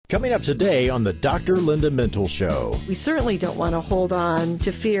Coming up today on the Dr. Linda Mintle Show. We certainly don't want to hold on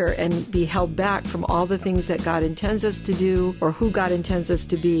to fear and be held back from all the things that God intends us to do or who God intends us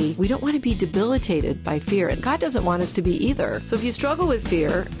to be. We don't want to be debilitated by fear, and God doesn't want us to be either. So if you struggle with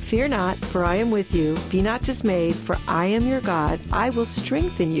fear, fear not, for I am with you. Be not dismayed, for I am your God. I will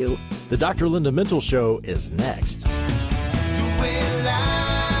strengthen you. The Dr. Linda Mintle Show is next.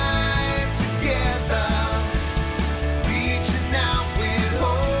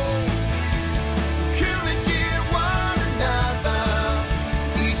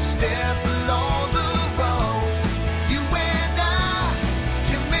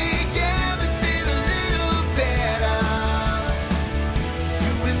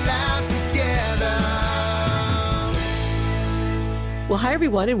 Well, hi,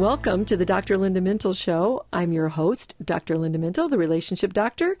 everyone, and welcome to the Dr. Linda Mintle Show. I'm your host, Dr. Linda Mintle, the relationship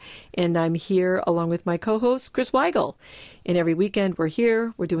doctor, and I'm here along with my co-host, Chris Weigel. And every weekend we're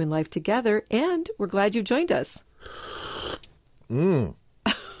here, we're doing life together, and we're glad you've joined us. Here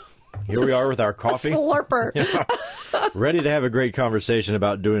we are with our coffee. A slurper. Ready to have a great conversation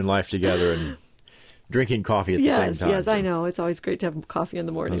about doing life together and drinking coffee at the same time. Yes, I know. It's always great to have coffee in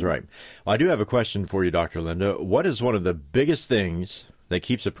the morning. That's right. Well, I do have a question for you, Dr. Linda. What is one of the biggest things that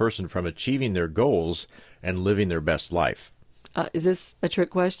keeps a person from achieving their goals and living their best life? Is this a trick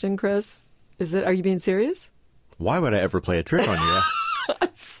question, Chris? Are you being serious? Why would I ever play a trick on you?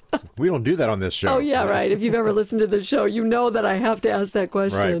 We don't do that on this show. Oh, yeah, right. If you've ever listened to the show, you know that I have to ask that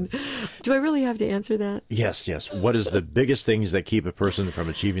question. Right. Do I really have to answer that? Yes. What is the biggest things that keep a person from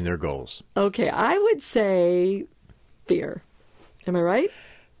achieving their goals? Okay, I would say fear. Am I right?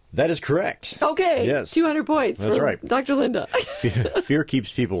 That is correct. Okay. Yes. 200 points That's for right. Dr. Linda. Fear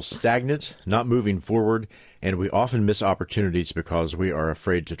keeps people stagnant, not moving forward, and we often miss opportunities because we are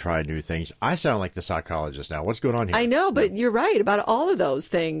afraid to try new things. I sound like the psychologist now. What's going on here? I know, but you're right about all of those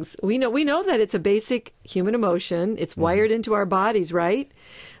things. We know that it's a basic human emotion. It's wired into our bodies, right?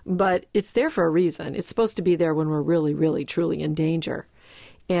 But it's there for a reason. It's supposed to be there when we're really, really, truly in danger.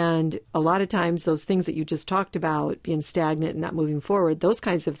 And a lot of times those things that you just talked about, being stagnant and not moving forward, those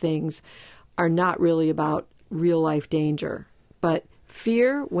kinds of things are not really about real life danger. But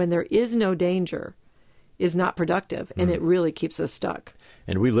fear, when there is no danger, is not productive, and it really keeps us stuck.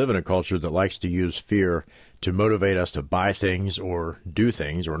 And we live in a culture that likes to use fear to motivate us to buy things or do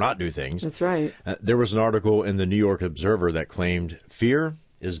things or not do things. That's right. There was an article in the New York Observer that claimed fear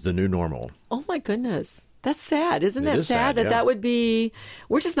is the new normal. Oh, my goodness. That's sad. Isn't that is sad, that yeah. that would be,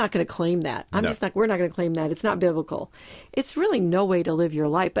 we're just not going to claim that. We're not going to claim that. It's not biblical. It's really no way to live your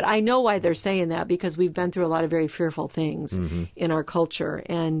life. But I know why they're saying that, because we've been through a lot of very fearful things in our culture.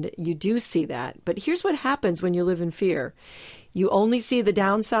 And you do see that. But here's what happens when you live in fear. You only see the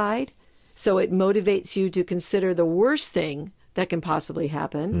downside. So it motivates you to consider the worst thing that can possibly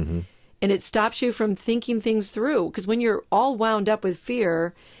happen. And it stops you from thinking things through. Because when you're all wound up with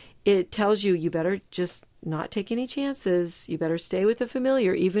fear, it tells you better just not take any chances. You better stay with the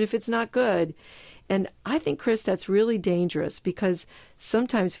familiar, even if it's not good. And I think, Chris, that's really dangerous, because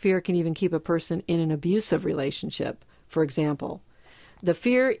sometimes fear can even keep a person in an abusive relationship, for example. The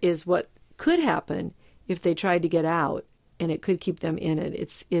fear is what could happen if they tried to get out, and it could keep them in it.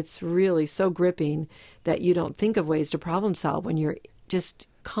 It's really so gripping that you don't think of ways to problem solve when you're just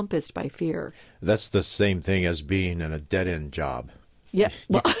compassed by fear. That's the same thing as being in a dead-end job. Yeah,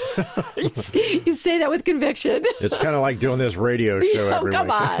 well, you say that with conviction. It's kind of like doing this radio show every week. Come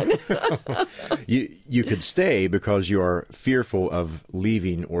on. You could stay because you are fearful of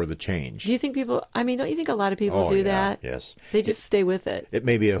leaving or the change. Do you think don't you think a lot of people do that? Yes. They just stay with it. It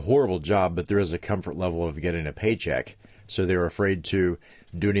may be a horrible job, but there is a comfort level of getting a paycheck. So they're afraid to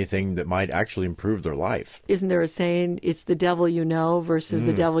do anything that might actually improve their life. Isn't there a saying, it's the devil you know versus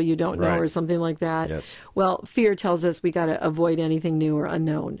the devil you don't know, right. or something like that? Yes. Well, fear tells us we got to avoid anything new or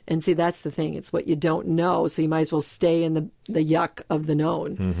unknown. And see, that's the thing. It's what you don't know, so you might as well stay in the yuck of the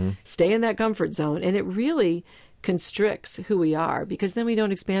known. Stay in that comfort zone. And it really constricts who we are, because then we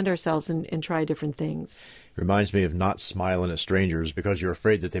don't expand ourselves and try different things. Reminds me of not smiling at strangers because you're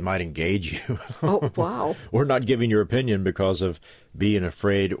afraid that they might engage you. Oh, wow. Or not giving your opinion because of being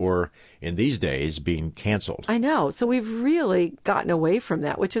afraid, or in these days, being canceled. I know. So we've really gotten away from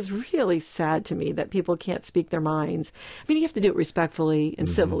that, which is really sad to me, that people can't speak their minds. I mean, you have to do it respectfully and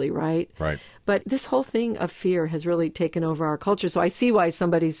civilly, right? Right. But this whole thing of fear has really taken over our culture. So I see why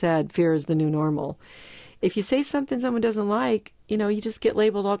somebody said fear is the new normal. If you say something someone doesn't like, you just get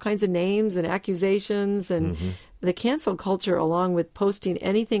labeled all kinds of names and accusations, and the cancel culture, along with posting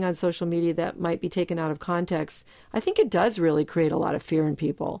anything on social media that might be taken out of context, I think it does really create a lot of fear in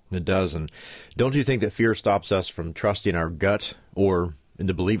people. It does. And don't you think that fear stops us from trusting our gut, or in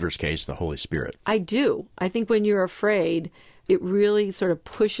the believer's case, the Holy Spirit. I do. I think when you're afraid, it really sort of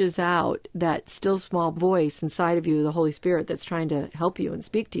pushes out that still small voice inside of you, the Holy Spirit, that's trying to help you and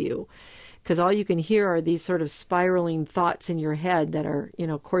speak to you. Because all you can hear are these sort of spiraling thoughts in your head that are,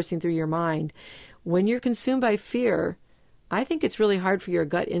 coursing through your mind. When you're consumed by fear, I think it's really hard for your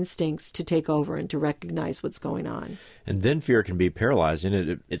gut instincts to take over and to recognize what's going on. And then fear can be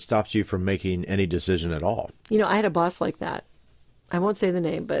paralyzing. It stops you from making any decision at all. I had a boss like that. I won't say the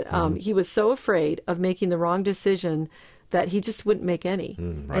name, but he was so afraid of making the wrong decision that he just wouldn't make any.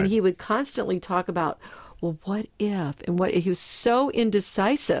 Right. And he would constantly talk about, well, what if? And what he was so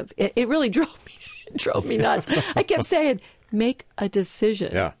indecisive. It really drove me nuts. I kept saying, make a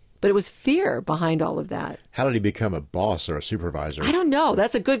decision. Yeah. But it was fear behind all of that. How did he become a boss or a supervisor? I don't know.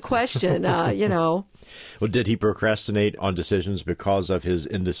 That's a good question, Well, did he procrastinate on decisions because of his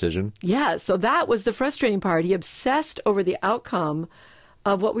indecision? Yeah, so that was the frustrating part. He obsessed over the outcome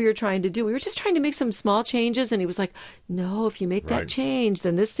of what we were trying to do. We were just trying to make some small changes, and he was like, no, if you make that change,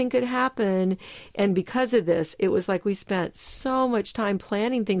 then this thing could happen. And because of this, it was like we spent so much time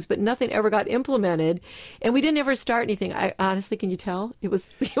planning things, but nothing ever got implemented, and we didn't ever start anything. I honestly, can you tell? It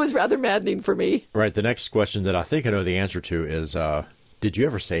was rather maddening for me. Right. The next question that I think I know the answer to is, did you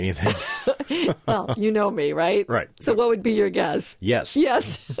ever say anything? Well, you know me, right? Right. So what would be your guess? Yes.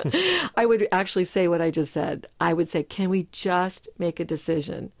 Yes. I would actually say what I just said. I would say, can we just make a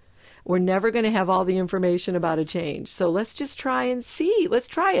decision? We're never going to have all the information about a change. So let's just try and see. Let's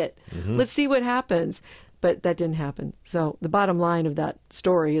try it. Mm-hmm. Let's see what happens. But that didn't happen. So the bottom line of that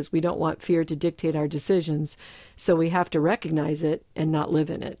story is we don't want fear to dictate our decisions. So we have to recognize it and not live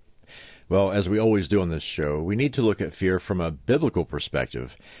in it. Well, as we always do on this show, we need to look at fear from a biblical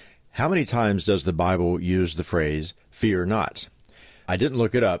perspective. How many times does the Bible use the phrase, fear not? I didn't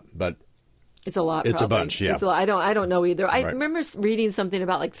look it up, but it's a lot. It's probably. A bunch, yeah. It's a lot. I don't know either. I remember reading something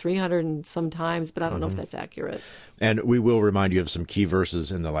about like 300 and some times, but I don't know if that's accurate. And we will remind you of some key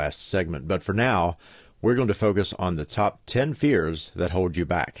verses in the last segment. But for now, we're going to focus on the top 10 fears that hold you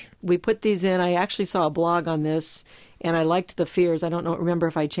back. We put these in. I actually saw a blog on this, and I liked the fears. I don't remember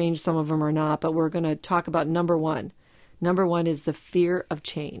if I changed some of them or not, but we're going to talk about number one. Number one is the fear of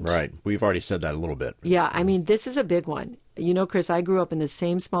change. Right. We've already said that a little bit. Yeah. I mean, this is a big one. Chris, I grew up in the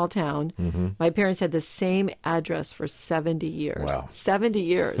same small town. Mm-hmm. My parents had the same address for 70 years. Wow. 70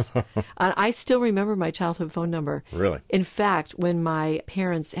 years. And I still remember my childhood phone number. Really? In fact, when my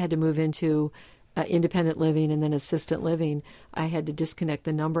parents had to move into independent living and then assisted living, I had to disconnect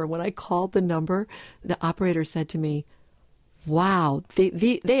the number. When I called the number, the operator said to me, wow,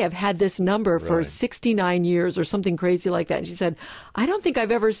 they have had this number for 69 years or something crazy like that. And she said, I don't think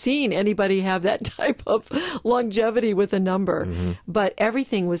I've ever seen anybody have that type of longevity with a number. Mm-hmm. But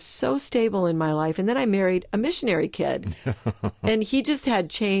everything was so stable in my life. And then I married a missionary kid. And he just had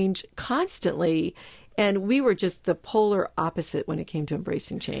change constantly. And we were just the polar opposite when it came to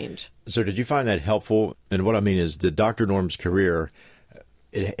embracing change. So did you find that helpful? And what I mean is, did Dr. Norm's career,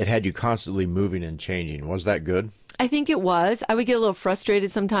 it had you constantly moving and changing. Was that good? I think it was. I would get a little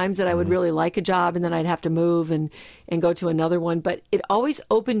frustrated sometimes that I would really like a job and then I'd have to move and go to another one. But it always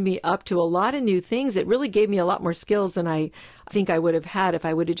opened me up to a lot of new things. It really gave me a lot more skills than I think I would have had if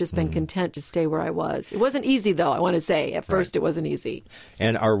I would have just been content to stay where I was. It wasn't easy, though, I want to say. At first, it wasn't easy.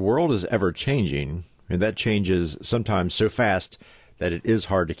 And our world is ever changing, and that changes sometimes so fast that it is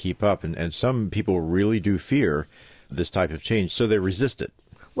hard to keep up. And some people really do fear this type of change, so they resist it.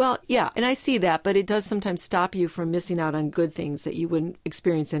 Well, yeah, and I see that, but it does sometimes stop you from missing out on good things that you wouldn't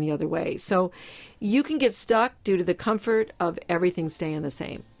experience any other way. So you can get stuck due to the comfort of everything staying the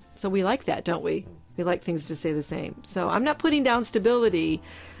same. So we like that, don't we? We like things to stay the same. So I'm not putting down stability,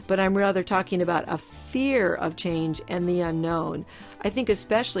 but I'm rather talking about a fear of change and the unknown. I think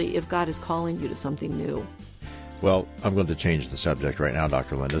especially if God is calling you to something new. Well, I'm going to change the subject right now,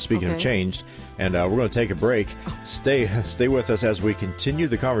 Dr. Linda. Speaking of change, and we're going to take a break. Stay with us as we continue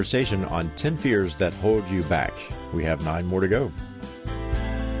the conversation on 10 fears that hold you back. We have 9 more to go.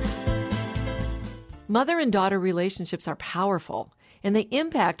 Mother and daughter relationships are powerful, and they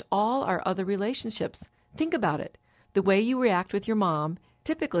impact all our other relationships. Think about it. The way you react with your mom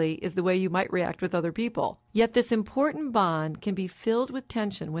typically is the way you might react with other people. Yet this important bond can be filled with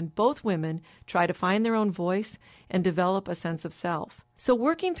tension when both women try to find their own voice and develop a sense of self. So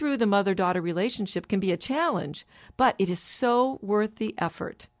working through the mother-daughter relationship can be a challenge, but it is so worth the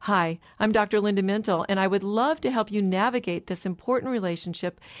effort. Hi, I'm Dr. Linda Mintle, and I would love to help you navigate this important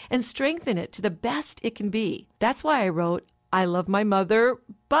relationship and strengthen it to the best it can be. That's why I wrote I Love My Mother,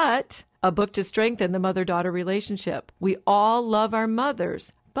 But... a book to strengthen the mother-daughter relationship. We all love our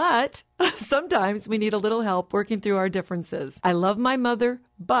mothers, But sometimes we need a little help working through our differences. I love my mother,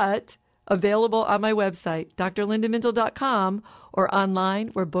 but available on my website, drlindamintle.com, or online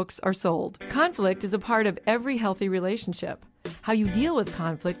where books are sold. Conflict is a part of every healthy relationship. How you deal with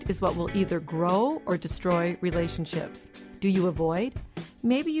conflict is what will either grow or destroy relationships. Do you avoid?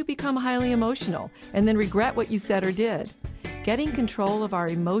 Maybe you become highly emotional and then regret what you said or did. Getting control of our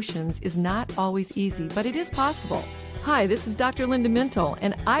emotions is not always easy, but it is possible. Hi, this is Dr. Linda Mintle,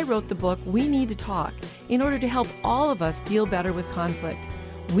 and I wrote the book We Need to Talk in order to help all of us deal better with conflict.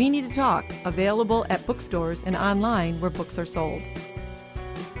 We Need to Talk, available at bookstores and online where books are sold.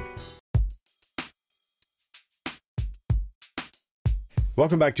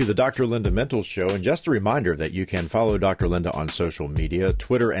 Welcome back to the Dr. Linda Mintle Show, and just a reminder that you can follow Dr. Linda on social media,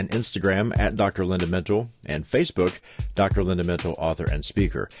 Twitter and Instagram at Dr. Linda Mintle, and Facebook, Dr. Linda Mintle, author and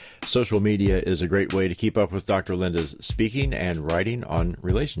speaker. Social media is a great way to keep up with Dr. Linda's speaking and writing on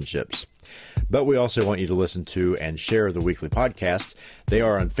relationships. But we also want you to listen to and share the weekly podcasts. They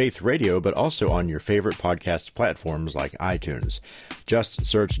are on Faith Radio, but also on your favorite podcast platforms like iTunes. Just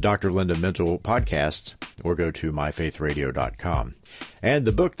search Dr. Linda Mintle Podcast or go to myfaithradio.com. And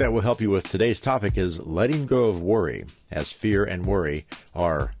the book that will help you with today's topic is Letting Go of Worry, as fear and worry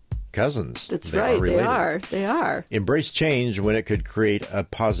are cousins. That's right. They are. Embrace change when it could create a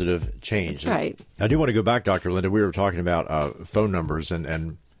positive change. That's right. I do want to go back, Dr. Linda. We were talking about phone numbers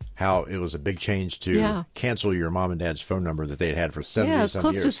and how it was a big change to cancel your mom and dad's phone number that they had for 70 years. Yeah, it's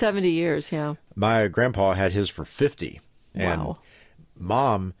close to 70 years, yeah. My grandpa had his for 50. And wow.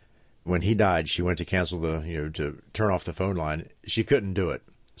 Mom, when he died, she went to cancel to turn off the phone line. She couldn't do it.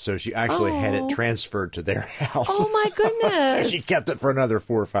 So she actually had it transferred to their house. Oh, my goodness. So she kept it for another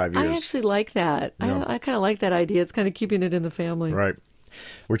 4 or 5 years. I actually like that. Yeah. I kind of like that idea. It's kind of keeping it in the family. Right.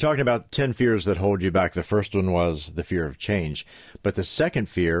 We're talking about 10 fears that hold you back. The first one was the fear of change. But the second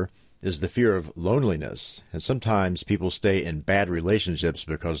fear is the fear of loneliness. And sometimes people stay in bad relationships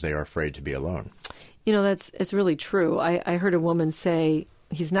because they are afraid to be alone. You know, it's really true. I heard a woman say,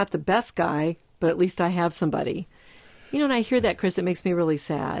 he's not the best guy, but at least I have somebody. You know, and I hear that, Chris, it makes me really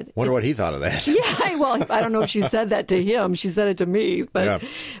sad. Wonder what he thought of that. Yeah, well, I don't know if she said that to him. She said it to me. But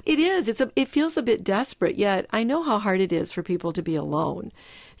it is. It feels a bit desperate, yet I know how hard it is for people to be alone.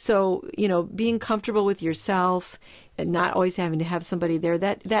 So, you know, being comfortable with yourself and not always having to have somebody there,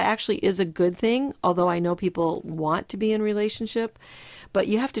 that actually is a good thing, although I know people want to be in relationship. But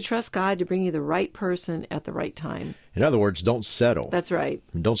you have to trust God to bring you the right person at the right time. In other words, don't settle. That's right.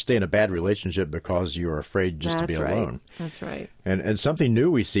 Don't stay in a bad relationship because you're afraid just to be alone. That's right. And something new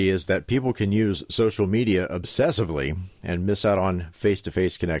we see is that people can use social media obsessively and miss out on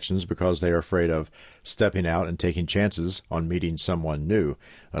face-to-face connections because they are afraid of stepping out and taking chances on meeting someone new.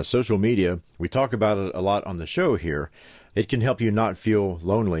 Social media, we talk about it a lot on the show here. It can help you not feel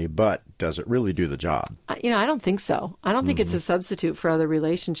lonely, but does it really do the job? You know, I don't think so. I don't think it's a substitute for other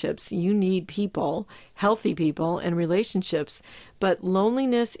relationships. You need people, healthy people, and relationships. But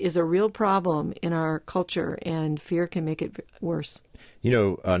loneliness is a real problem in our culture, and fear can make it worse.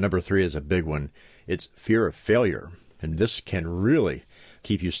 You know, number 3 is a big one. It's fear of failure. And this can really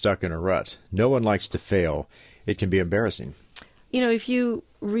keep you stuck in a rut. No one likes to fail. It can be embarrassing. You know, if you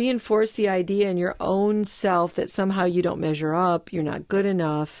reinforce the idea in your own self that somehow you don't measure up, you're not good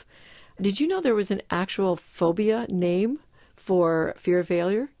enough. Did you know there was an actual phobia name for fear of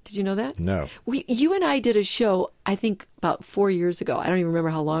failure? Did you know that? No. You and I did a show, I think about 4 years ago. I don't even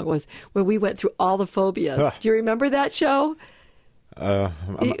remember how long it was, where we went through all the phobias. Do you remember that show?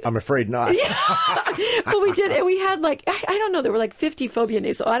 I'm afraid not. Well, we did. And we had I don't know, there were 50 phobia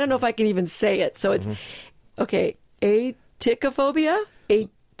names. So I don't know if I can even say it. So it's, okay, Aticophobia?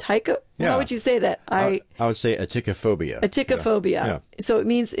 How would you say that? I would say aticophobia. Aticophobia. Yeah. So it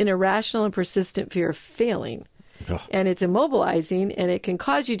means an irrational and persistent fear of failing. Ugh. And it's immobilizing, and it can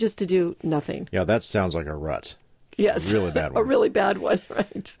cause you just to do nothing. Yeah, that sounds like a rut. Yes. A really bad one. A really bad one,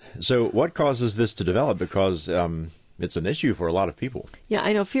 right. So what causes this to develop? Because it's an issue for a lot of people. Yeah,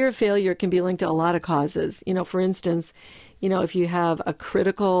 I know fear of failure can be linked to a lot of causes. You know, for instance, if you have a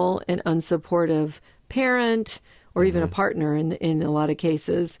critical and unsupportive parent or even a partner in a lot of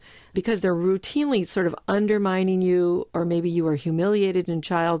cases, because they're routinely sort of undermining you, or maybe you were humiliated in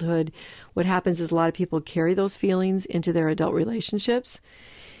childhood, what happens is a lot of people carry those feelings into their adult relationships.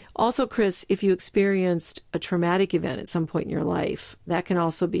 Also, Chris, if you experienced a traumatic event at some point in your life, that can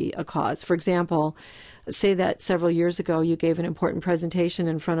also be a cause. For example, say that several years ago you gave an important presentation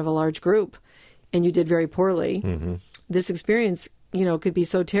in front of a large group and you did very poorly. Mm-hmm. This experience could be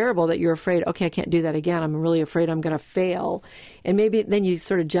so terrible that you're afraid, okay, I can't do that again. I'm really afraid I'm going to fail. And maybe then you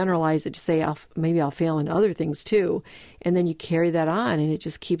sort of generalize it to say, maybe I'll fail in other things too. And then you carry that on, and it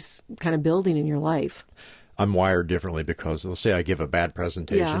just keeps kind of building in your life. I'm wired differently because let's say I give a bad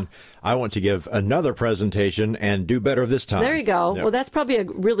presentation. I want to give another presentation and do better this time. There you go. Yep. Well, that's probably a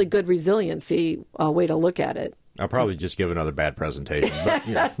really good resiliency way to look at it. I'll probably just give another bad presentation.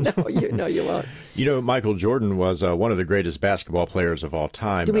 But, No, you won't. Michael Jordan was one of the greatest basketball players of all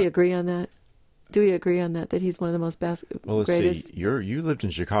time. Do we agree on that? That he's one of the most greatest? Let's see. You lived in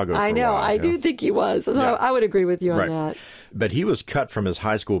Chicago for I know. a while. I do think he was. So I would agree with you on that. But he was cut from his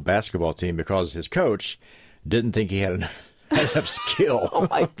high school basketball team because his coach didn't think he had enough skill. Oh,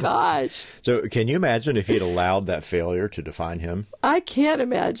 my gosh. So can you imagine if he had allowed that failure to define him? I can't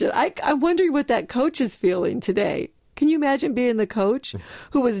imagine. I'm wondering what that coach is feeling today. Can you imagine being the coach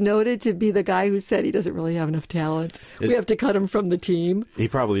who was noted to be the guy who said he doesn't really have enough talent? We have to cut him from the team. He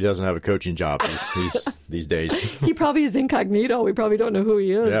probably doesn't have a coaching job these days. He probably is incognito. We probably don't know who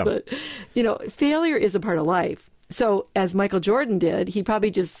he is. Yeah. But, failure is a part of life. So as Michael Jordan did, he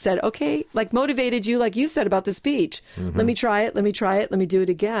probably just said, okay, motivated you, like you said about the speech. Mm-hmm. Let me try it. Let me do it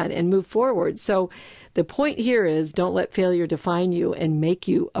again and move forward. So the point here is don't let failure define you and make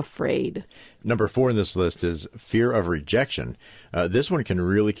you afraid. Number 4 in this list is fear of rejection. This one can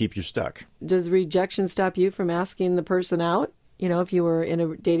really keep you stuck. Does rejection stop you from asking the person out? If you were in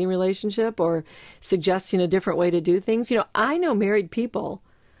a dating relationship, or suggesting a different way to do things. I know married people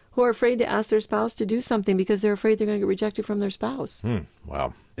who are afraid to ask their spouse to do something because they're afraid they're going to get rejected from their spouse.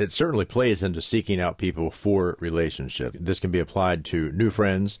 Wow. It certainly plays into seeking out people for relationship. This can be applied to new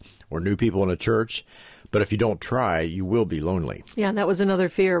friends or new people in a church. But if you don't try, you will be lonely. Yeah, and that was another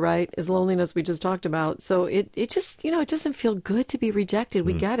fear, right? Is loneliness we just talked about. So it just, it doesn't feel good to be rejected.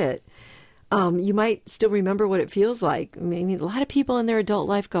 We get it. You might still remember what it feels like. I mean, a lot of people in their adult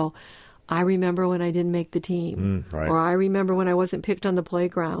life go, I remember when I didn't make the team, right. Or I remember when I wasn't picked on the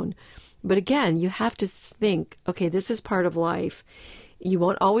playground. But again, you have to think, okay, this is part of life. You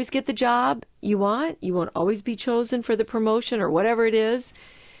won't always get the job you want. You won't always be chosen for the promotion or whatever it is.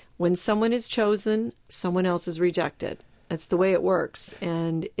 When someone is chosen, someone else is rejected. That's the way it works.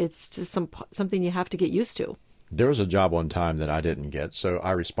 And it's just something you have to get used to. There was a job one time that I didn't get, so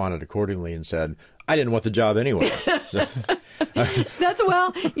I responded accordingly and said, I didn't want the job anyway.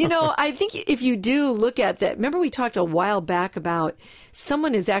 I think if you do look at that, remember we talked a while back about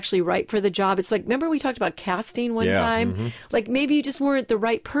someone is actually right for the job. It's like, remember we talked about casting one time? Mm-hmm. Like maybe you just weren't the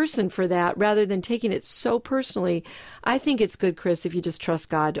right person for that rather than taking it so personally. I think it's good, Chris, if you just trust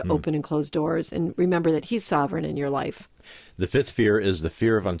God to open and close doors and remember that He's sovereign in your life. The 5th fear is the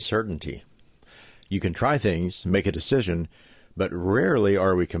fear of uncertainty. You can try things, make a decision, but rarely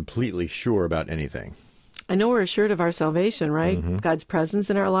are we completely sure about anything. I know we're assured of our salvation, right? Mm-hmm. God's presence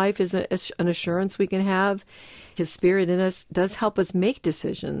in our life is an assurance we can have. His Spirit in us does help us make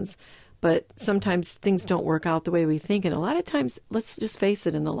decisions, but sometimes things don't work out the way we think. And a lot of times, let's just face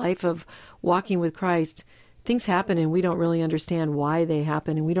it, in the life of walking with Christ, things happen and we don't really understand why they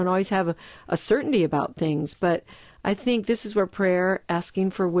happen. And we don't always have a certainty about things. But I think this is where prayer,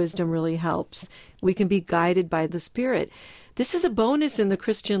 asking for wisdom, really helps. We can be guided by the Spirit. This is a bonus in the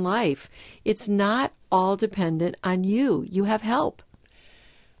Christian life. It's not all dependent on you. You have help.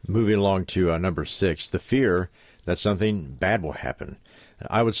 Moving along to number 6, the fear that something bad will happen.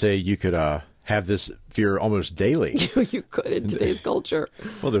 I would say you could have this fear almost daily. You could in today's culture.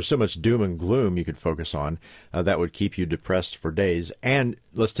 Well, there's so much doom and gloom you could focus on that would keep you depressed for days. And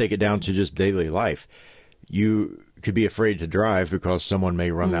let's take it down to just daily life. You could be afraid to drive because someone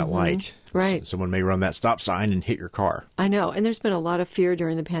may run that light. Right. Someone may run that stop sign and hit your car. I know. And there's been a lot of fear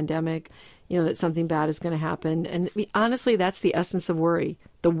during the pandemic, that something bad is going to happen. And honestly, that's the essence of worry.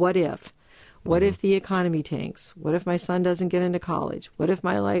 The what if. What if the economy tanks? What if my son doesn't get into college? What if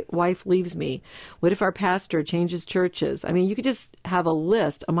my wife leaves me? What if our pastor changes churches? I mean, you could just have a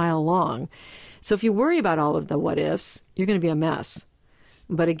list a mile long. So if you worry about all of the what ifs, you're going to be a mess.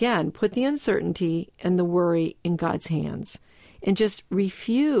 But again, put the uncertainty and the worry in God's hands and just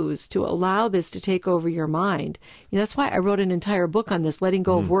refuse to allow this to take over your mind. That's why I wrote an entire book on this, Letting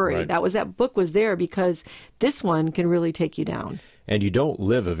Go of Worry. Right. That book was there because this one can really take you down. And you don't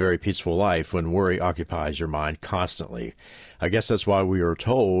live a very peaceful life when worry occupies your mind constantly. I guess that's why we are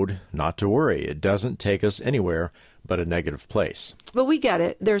told not to worry. It doesn't take us anywhere but a negative place. But we get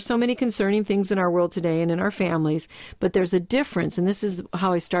it. There are so many concerning things in our world today and in our families, but there's a difference, and this is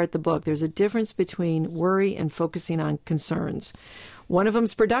how I start the book. There's a difference between worry and focusing on concerns. One of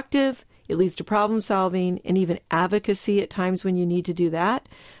them's productive. It leads to problem solving and even advocacy at times when you need to do that.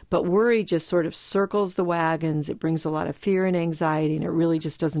 But worry just sort of circles the wagons. It brings a lot of fear and anxiety, and it really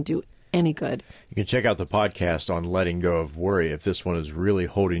just doesn't do any good. You can check out the podcast on letting go of worry if this one is really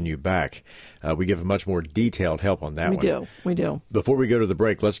holding you back. We give much more detailed help on that one. We do. Before we go to the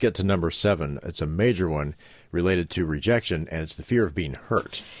break, let's get to number 7. It's a major one related to rejection, and it's the fear of being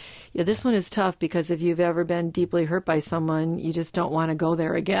hurt. Yeah, this one is tough because if you've ever been deeply hurt by someone, you just don't want to go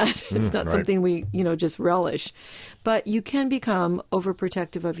there again. It's not something we, just relish. But you can become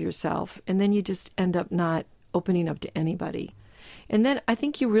overprotective of yourself, and then you just end up not opening up to anybody. And then I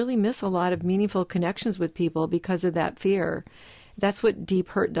think you really miss a lot of meaningful connections with people because of that fear. That's what deep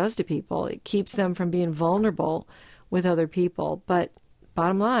hurt does to people. It keeps them from being vulnerable with other people. But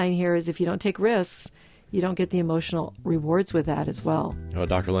bottom line here is if you don't take risks, you don't get the emotional rewards with that as well. Oh,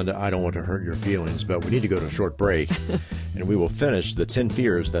 Dr. Linda, I don't want to hurt your feelings, but we need to go to a short break, and we will finish the 10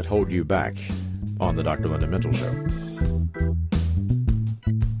 fears that hold you back on the Dr. Linda Mintle Show.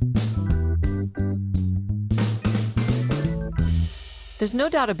 There's no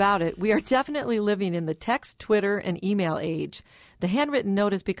doubt about it. We are definitely living in the text, Twitter, and email age. The handwritten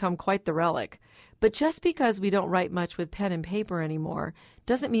note has become quite the relic. But just because we don't write much with pen and paper anymore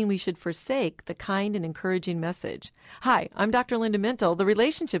doesn't mean we should forsake the kind and encouraging message. Hi, I'm Dr. Linda Mintle, the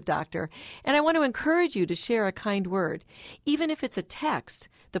relationship doctor, and I want to encourage you to share a kind word. Even if it's a text,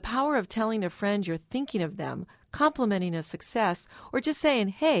 the power of telling a friend you're thinking of them, complimenting a success, or just saying,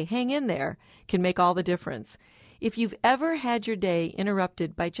 hey, hang in there, can make all the difference. If you've ever had your day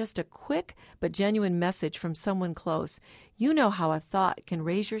interrupted by just a quick but genuine message from someone close, you know how a thought can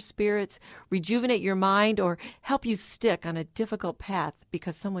raise your spirits, rejuvenate your mind, or help you stick on a difficult path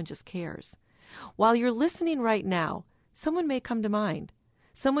because someone just cares. While you're listening right now, someone may come to mind,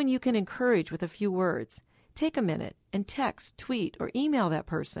 someone you can encourage with a few words. Take a minute and text, tweet, or email that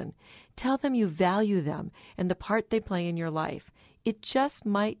person. Tell them you value them and the part they play in your life. It just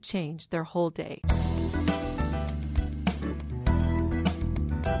might change their whole day.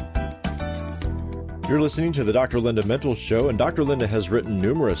 You're listening to the Dr. Linda Mintle Show, and Dr. Linda has written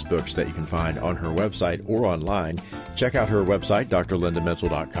numerous books that you can find on her website or online. Check out her website,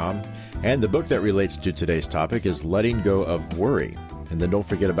 drlindamintle.com. And the book that relates to today's topic is Letting Go of Worry. And then don't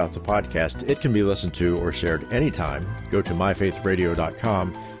forget about the podcast. It can be listened to or shared anytime. Go to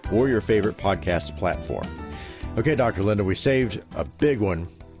myfaithradio.com or your favorite podcast platform. Okay, Dr. Linda, we saved a big one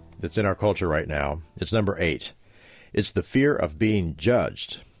that's in our culture right now. It's number 8. It's the fear of being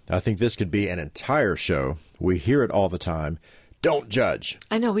judged. I think this could be an entire show. We hear it all the time. Don't judge.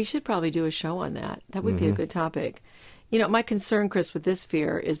 I know. We should probably do a show on that. That would be a good topic. My concern, Chris, with this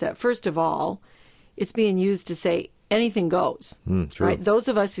fear is that, first of all, it's being used to say anything goes. True. Right? Those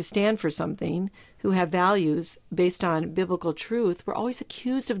of us who stand for something, who have values based on biblical truth, we're always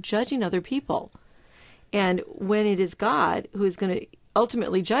accused of judging other people. And when it is God who is going to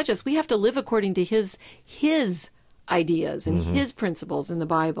ultimately judge us, we have to live according to his ideas and his principles in the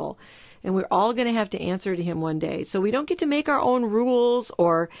Bible. And we're all going to have to answer to him one day. So we don't get to make our own rules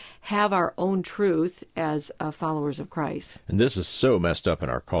or have our own truth as followers of Christ. And this is so messed up in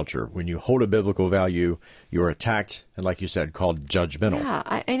our culture. When you hold a biblical value, you're attacked and, like you said, called judgmental. Yeah,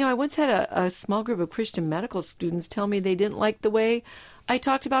 I know. I once had a small group of Christian medical students tell me they didn't like the way I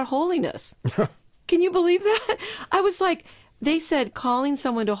talked about holiness. Can you believe that? I was like, they said calling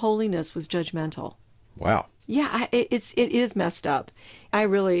someone to holiness was judgmental. Wow. Yeah, it is messed up. I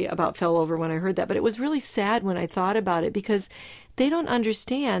really about fell over when I heard that, but it was really sad when I thought about it because they don't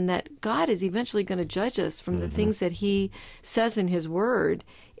understand that God is eventually going to judge us from the things that he says in his word.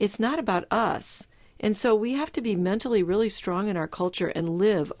 It's not about us. And so we have to be mentally really strong in our culture and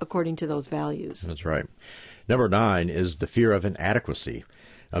live according to those values. That's right. Number 9 is the fear of inadequacy.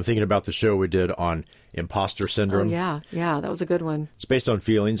 I'm thinking about the show we did on imposter syndrome. Oh, yeah, that was a good one. It's based on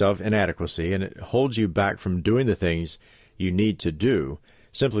feelings of inadequacy, and it holds you back from doing the things you need to do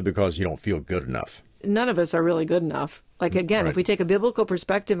simply because you don't feel good enough. None of us are really good enough. Like, again, Right. If we take a biblical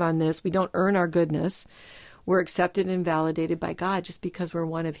perspective on this, we don't earn our goodness. We're accepted and validated by God just because we're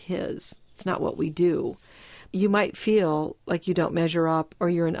one of his. It's not what we do. You might feel like you don't measure up or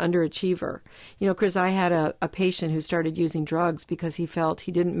you're an underachiever. Chris, I had a patient who started using drugs because he felt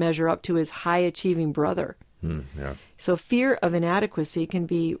he didn't measure up to his high-achieving brother. Yeah. So fear of inadequacy can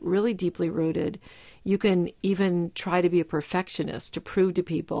be really deeply rooted. You can even try to be a perfectionist to prove to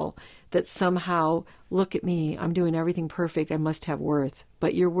people that somehow, look at me, I'm doing everything perfect, I must have worth.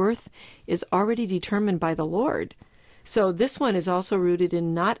 But your worth is already determined by the Lord. So this one is also rooted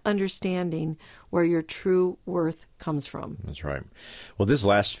in not understanding where your true worth comes from. That's right. Well, this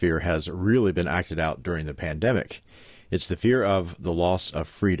last fear has really been acted out during the pandemic. It's the fear of the loss of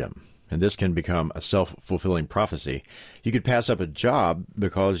freedom. and this can become a self-fulfilling prophecy. You could pass up a job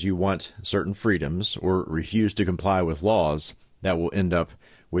because you want certain freedoms or refuse to comply with laws that will end up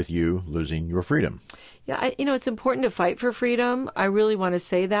with you losing your freedom. Yeah, it's important to fight for freedom. I really want to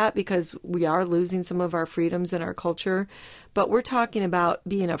say that because we are losing some of our freedoms in our culture. But we're talking about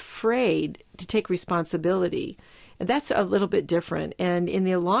being afraid to take responsibility. And that's a little bit different. And in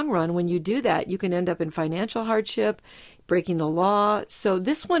the long run, when you do that, you can end up in financial hardship, breaking the law. So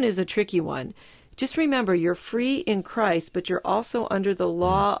this one is a tricky one. Just remember, you're free in Christ, but you're also under the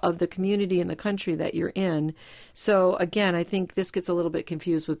law of the community and the country that you're in. So, again, I think this gets a little bit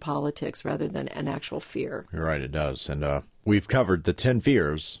confused with politics rather than an actual fear. You're right, it does. And we've covered the 10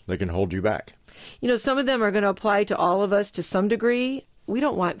 fears that can hold you back. Some of them are going to apply to all of us to some degree. We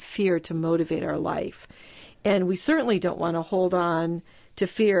don't want fear to motivate our life. And we certainly don't want to hold on to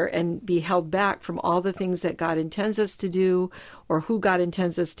fear and be held back from all the things that God intends us to do or who God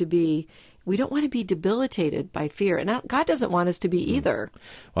intends us to be. We don't want to be debilitated by fear, and God doesn't want us to be either.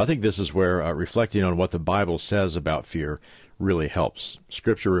 Well, I think this is where reflecting on what the Bible says about fear really helps.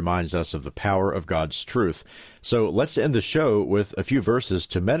 Scripture reminds us of the power of God's truth. So let's end the show with a few verses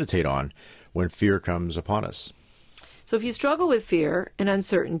to meditate on when fear comes upon us. So if you struggle with fear and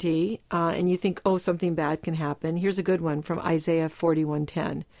uncertainty, and you think, something bad can happen, here's a good one from Isaiah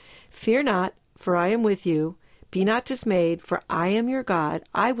 41:10. Fear not, for I am with you. Be not dismayed, for I am your God.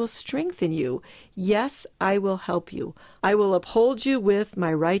 I will strengthen you. Yes, I will help you. I will uphold you with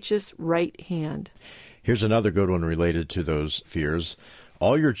my righteous right hand. Here's another good one related to those fears.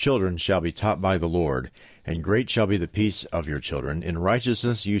 All your children shall be taught by the Lord, and great shall be the peace of your children. In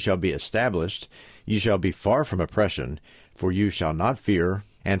righteousness you shall be established. You shall be far from oppression, for you shall not fear,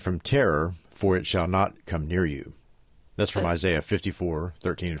 and from terror, for it shall not come near you. That's from Isaiah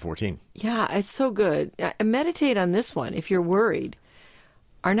 54:13 and 14. Yeah, it's so good. Meditate on this one if you're worried.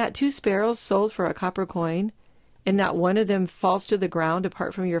 Are not 2 sparrows sold for a copper coin, and not one of them falls to the ground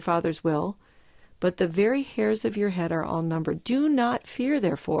apart from your Father's will? But the very hairs of your head are all numbered. Do not fear,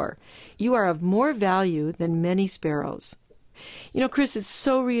 therefore. You are of more value than many sparrows. Chris, it's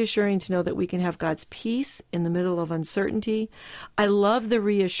so reassuring to know that we can have God's peace in the middle of uncertainty. I love the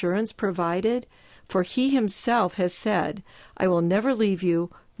reassurance provided. For he himself has said, I will never leave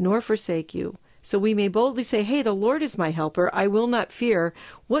you nor forsake you. So we may boldly say, hey, the Lord is my helper. I will not fear.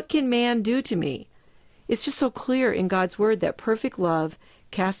 What can man do to me? It's just so clear in God's word that perfect love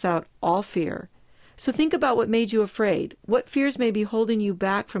casts out all fear. So think about what made you afraid. What fears may be holding you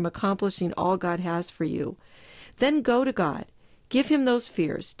back from accomplishing all God has for you? Then go to God. Give him those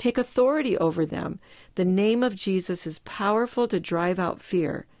fears. Take authority over them. The name of Jesus is powerful to drive out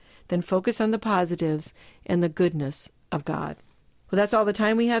fear. Then focus on the positives and the goodness of God. Well, that's all the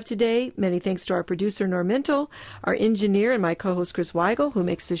time we have today. Many thanks to our producer, Mintle, our engineer, and my co-host, Chris Weigel, who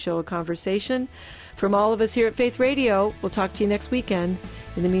makes the show a conversation. From all of us here at Faith Radio, we'll talk to you next weekend.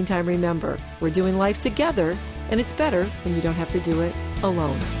 In the meantime, remember, we're doing life together, and it's better when you don't have to do it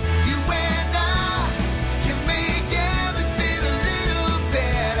alone.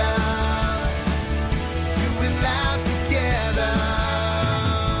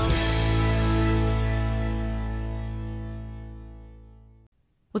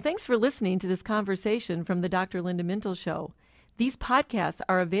 Well, thanks for listening to this conversation from the Dr. Linda Mintle Show. These podcasts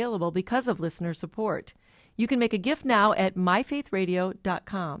are available because of listener support. You can make a gift now at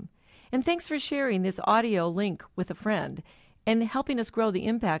myfaithradio.com. And thanks for sharing this audio link with a friend and helping us grow the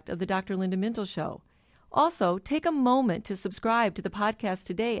impact of the Dr. Linda Mintle Show. Also, take a moment to subscribe to the podcast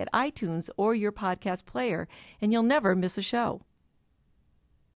today at iTunes or your podcast player, and you'll never miss a show.